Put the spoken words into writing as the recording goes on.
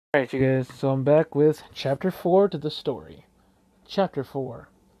Alright, you guys, so I'm back with Chapter 4 to the story. Chapter 4.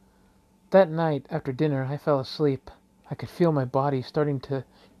 That night, after dinner, I fell asleep. I could feel my body starting to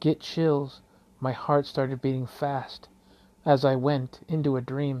get chills. My heart started beating fast as I went into a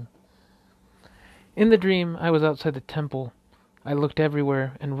dream. In the dream, I was outside the temple. I looked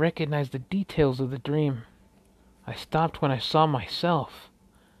everywhere and recognized the details of the dream. I stopped when I saw myself.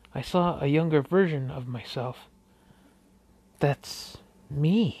 I saw a younger version of myself. That's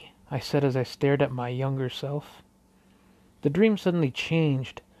me, I said as I stared at my younger self. The dream suddenly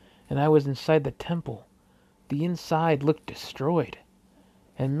changed, and I was inside the temple. The inside looked destroyed,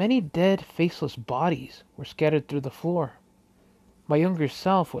 and many dead, faceless bodies were scattered through the floor. My younger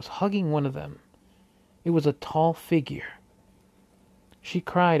self was hugging one of them. It was a tall figure. She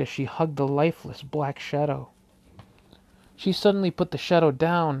cried as she hugged the lifeless black shadow. She suddenly put the shadow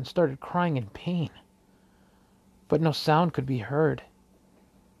down and started crying in pain. But no sound could be heard.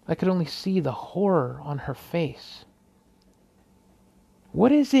 I could only see the horror on her face.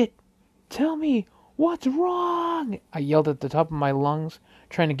 "What is it? Tell me, what's wrong?" I yelled at the top of my lungs,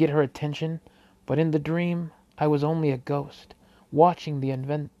 trying to get her attention, but in the dream, I was only a ghost, watching the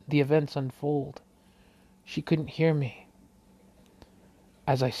events unfold. She couldn't hear me.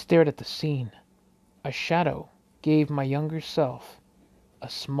 As I stared at the scene, a shadow gave my younger self a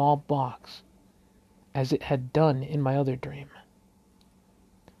small box, as it had done in my other dream.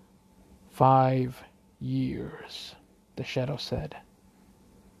 5 years, the shadow said.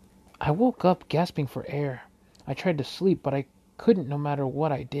 I woke up gasping for air. I tried to sleep, but I couldn't no matter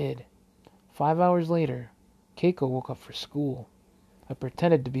what I did. 5 hours later, Keiko woke up for school. I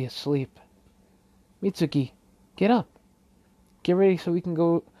pretended to be asleep. "Mitsuki, get up. Get ready so we can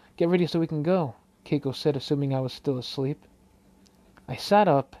go. Get ready so we can go," Keiko said, assuming I was still asleep. I sat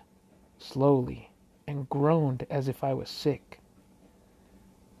up, slowly, and groaned as if I was sick.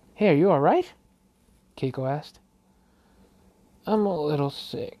 "Hey, are you alright?" Keiko asked. "I'm a little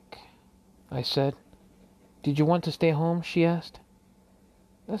sick," I said. "Did you want to stay home?" she asked.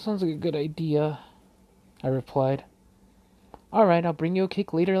 "That sounds like a good idea," I replied. "Alright, I'll bring you a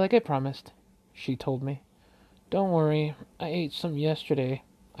cake later like I promised," she told me. "Don't worry, I ate some yesterday,"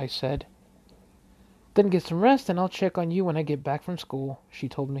 I said. "Then get some rest and I'll check on you when I get back from school," she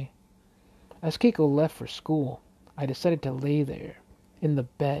told me. As Keiko left for school, I decided to lay there, in the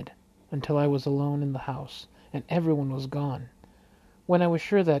bed, until I was alone in the house and everyone was gone. When I was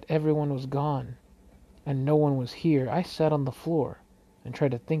sure that everyone was gone and no one was here, I sat on the floor and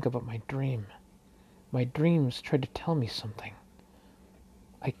tried to think about my dream. My dreams tried to tell me something.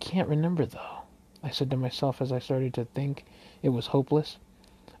 "I can't remember, though," I said to myself as I started to think it was hopeless.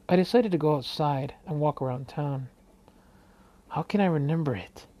 I decided to go outside and walk around town. How can I remember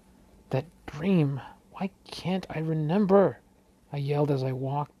it? That dream, why can't I remember? I yelled as I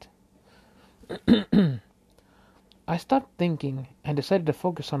walked. I stopped thinking and decided to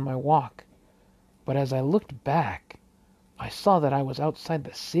focus on my walk. But as I looked back, I saw that I was outside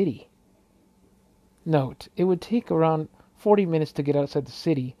the city. Note, it would take around 40 minutes to get outside the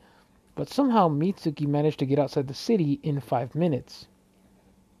city, but somehow Mitsuki managed to get outside the city in 5 minutes.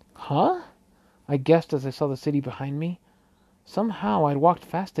 Huh? I guessed as I saw the city behind me. Somehow I'd walked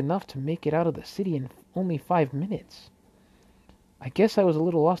fast enough to make it out of the city in only 5 minutes. I guess I was a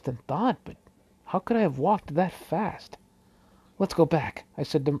little lost in thought, but how could I have walked that fast? "Let's go back," I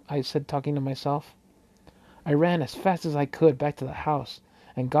said, talking to myself. I ran as fast as I could back to the house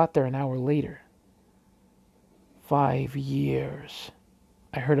and got there an hour later. 5 years,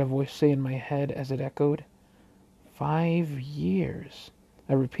 I heard a voice say in my head as it echoed. 5 years.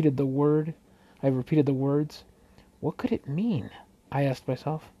 I repeated the word. I repeated the words. What could it mean? I asked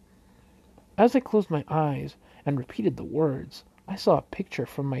myself. As I closed my eyes and repeated the words, I saw a picture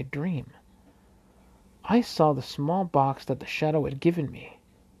from my dream. I saw the small box that the shadow had given me.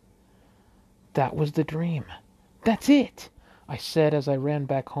 That was the dream. "That's it," I said as I ran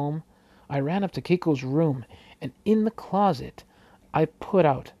back home. I ran up to Keiko's room, and in the closet I put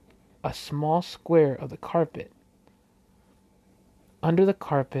out a small square of the carpet. Under the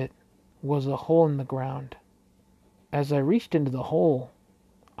carpet was a hole in the ground. As I reached into the hole,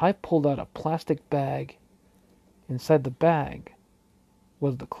 I pulled out a plastic bag. Inside the bag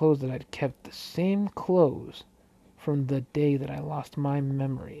was the clothes that I'd kept, the same clothes from the day that I lost my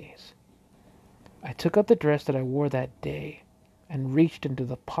memories. I took out the dress that I wore that day and reached into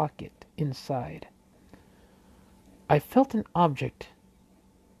the pocket inside. I felt an object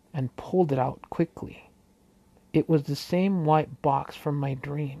and pulled it out quickly. It was the same white box from my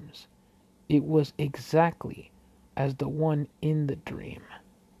dreams. It was exactly as the one in the dream.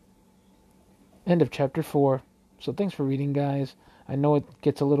 End of chapter 4. So thanks for reading, guys. I know it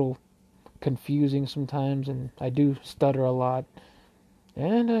gets a little confusing sometimes, and I do stutter a lot,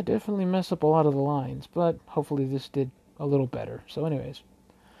 and I definitely mess up a lot of the lines, but hopefully this did a little better. So anyways,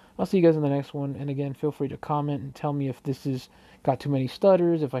 I'll see you guys in the next one, and again, feel free to comment and tell me if this is got too many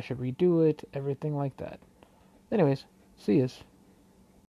stutters, if I should redo it, everything like that. Anyways, see yous.